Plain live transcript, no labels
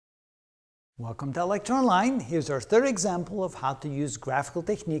Welcome to Lecture Online. Here's our third example of how to use graphical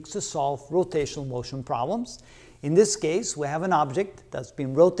techniques to solve rotational motion problems. In this case, we have an object that's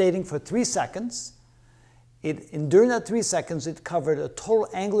been rotating for 3 seconds. During that 3 seconds, it covered a total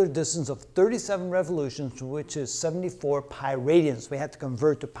angular distance of 37 revolutions, which is 74 pi radians. We had to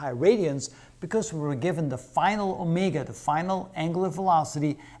convert to pi radians because we were given the final omega, the final angular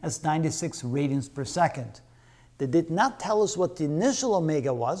velocity, as 96 radians per second. They did not tell us what the initial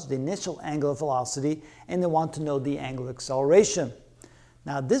omega was, the initial angular velocity, and they want to know the angular acceleration.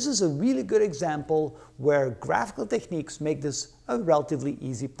 Now, this is a really good example where graphical techniques make this a relatively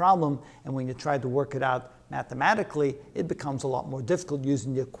easy problem, and when you try to work it out mathematically, it becomes a lot more difficult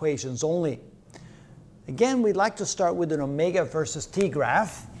using the equations only. Again, we'd like to start with an omega versus t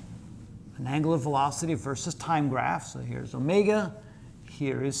graph, an angular velocity versus time graph. So here's omega,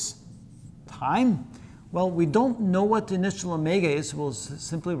 here is time. Well, we don't know what the initial omega is. We'll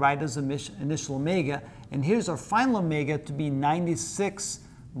simply write as initial omega. And here's our final omega to be 96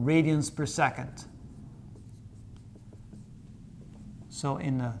 radians per second. So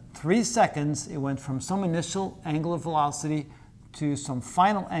in 3 seconds, it went from some initial angular velocity to some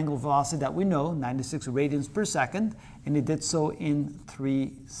final angular velocity that we know, 96 radians per second. And it did so in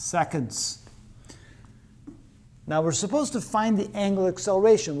 3 seconds. Now we're supposed to find the angular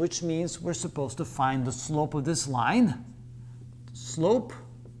acceleration, which means we're supposed to find the slope of this line. Slope,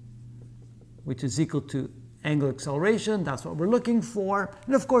 which is equal to angular acceleration, that's what we're looking for.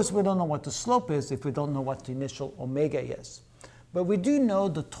 And of course, we don't know what the slope is if we don't know what the initial omega is. But we do know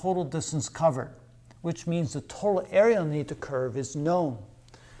the total distance covered, which means the total area underneath the curve is known.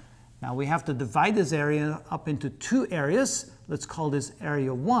 Now we have to divide this area up into 2 areas. Let's call this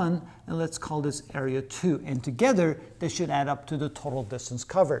area 1 and let's call this area 2. And together they should add up to the total distance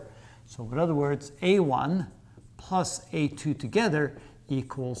covered. So in other words, A1 plus A2 together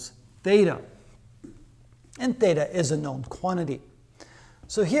equals theta. And theta is a known quantity.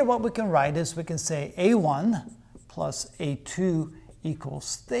 So here what we can write is we can say A1 plus A2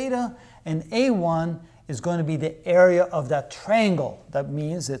 equals theta, and A1 is going to be the area of that triangle. That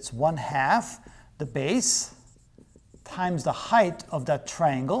means it's 1/2 the base times the height of that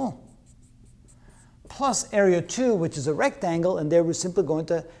triangle plus area 2, which is a rectangle, and there we're simply going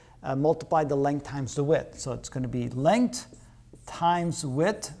to multiply the length times the width. So it's going to be length times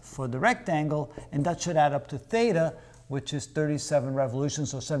width for the rectangle, and that should add up to theta, which is 37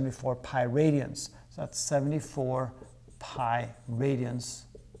 revolutions, or 74 pi radians. So that's 74 pi radians.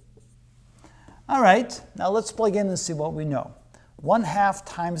 All right, now let's plug in and see what we know. 1/2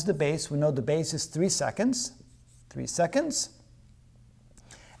 times the base, we know the base is 3 seconds. 3 seconds.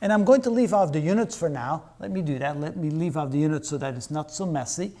 And I'm going to leave out the units for now. Let me do that. Let me leave out the units so that it's not so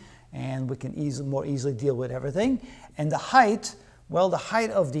messy and we can more easily deal with everything. And the height, well, the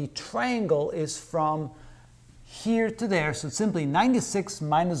height of the triangle is from here to there. So it's simply 96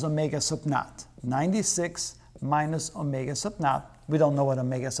 minus omega sub naught. 96 minus omega sub naught. We don't know what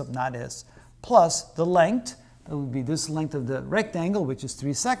omega sub naught is. Plus the length, that would be this length of the rectangle, which is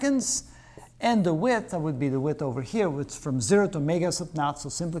 3 seconds. And the width, that would be the width over here, which is from 0 to omega sub naught, so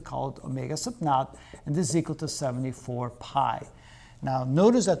simply call it omega sub naught, and this is equal to 74 pi. Now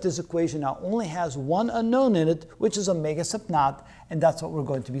notice that this equation now only has one unknown in it, which is omega sub naught, and that's what we're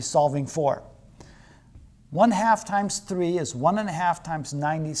going to be solving for. 1/2 times 3 is 1/2 times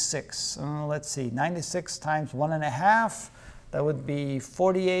 96. Let's see, 96 times 1/2, that would be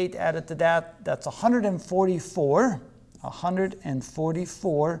 48 added to that, that's 144.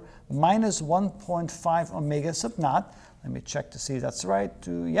 144 minus 1.5 omega sub naught. Let me check to see if that's right.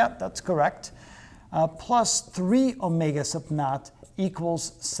 Yeah, that's correct. Plus 3 omega sub naught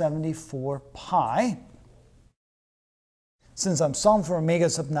equals 74 pi. Since I'm solving for omega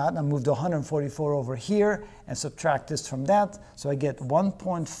sub naught, I move the 144 over here and subtract this from that. So I get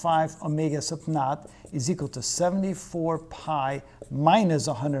 1.5 omega sub naught is equal to 74 pi minus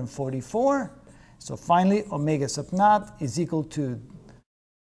 144. So finally, omega sub naught is equal to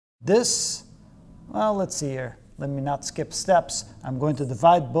this. Well, let's see here. Let me not skip steps. I'm going to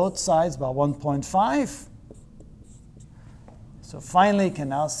divide both sides by 1.5. So finally, I can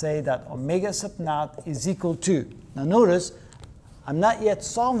now say that omega sub naught is equal to. Now notice, I'm not yet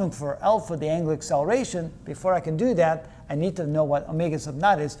solving for alpha, the angular acceleration. Before I can do that, I need to know what omega sub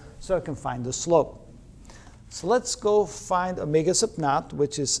naught is so I can find the slope. So let's go find omega sub naught,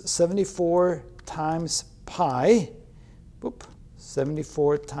 which is 74 times pi,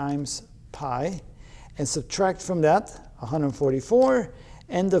 74 times pi, and subtract from that 144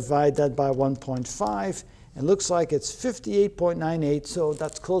 and divide that by 1.5, and looks like it's 58.98, so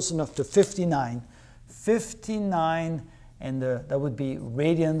that's close enough to 59. 59 and that would be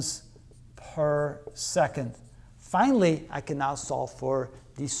radians per second. Finally, I can now solve for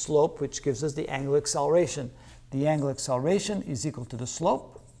the slope, which gives us the angular acceleration. The angular acceleration is equal to the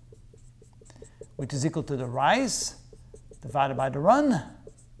slope, which is equal to the rise divided by the run.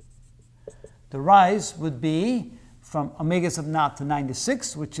 The rise would be from omega sub naught to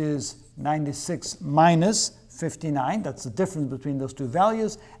 96, which is 96 minus 59. That's the difference between those two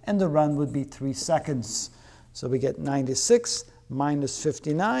values. And the run would be 3 seconds. So we get 96 minus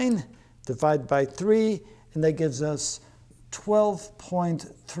 59 divided by 3. And that gives us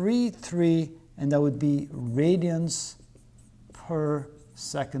 12.33. And that would be radians per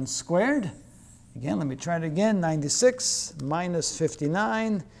second squared. Again, let me try it again. 96 minus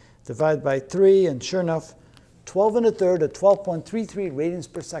 59 divided by 3. And sure enough, 12 1/3 or 12.33 radians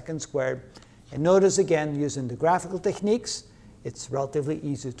per second squared. And notice again, using the graphical techniques, it's relatively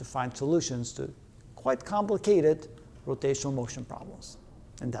easy to find solutions to quite complicated rotational motion problems.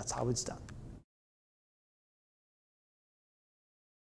 And that's how it's done.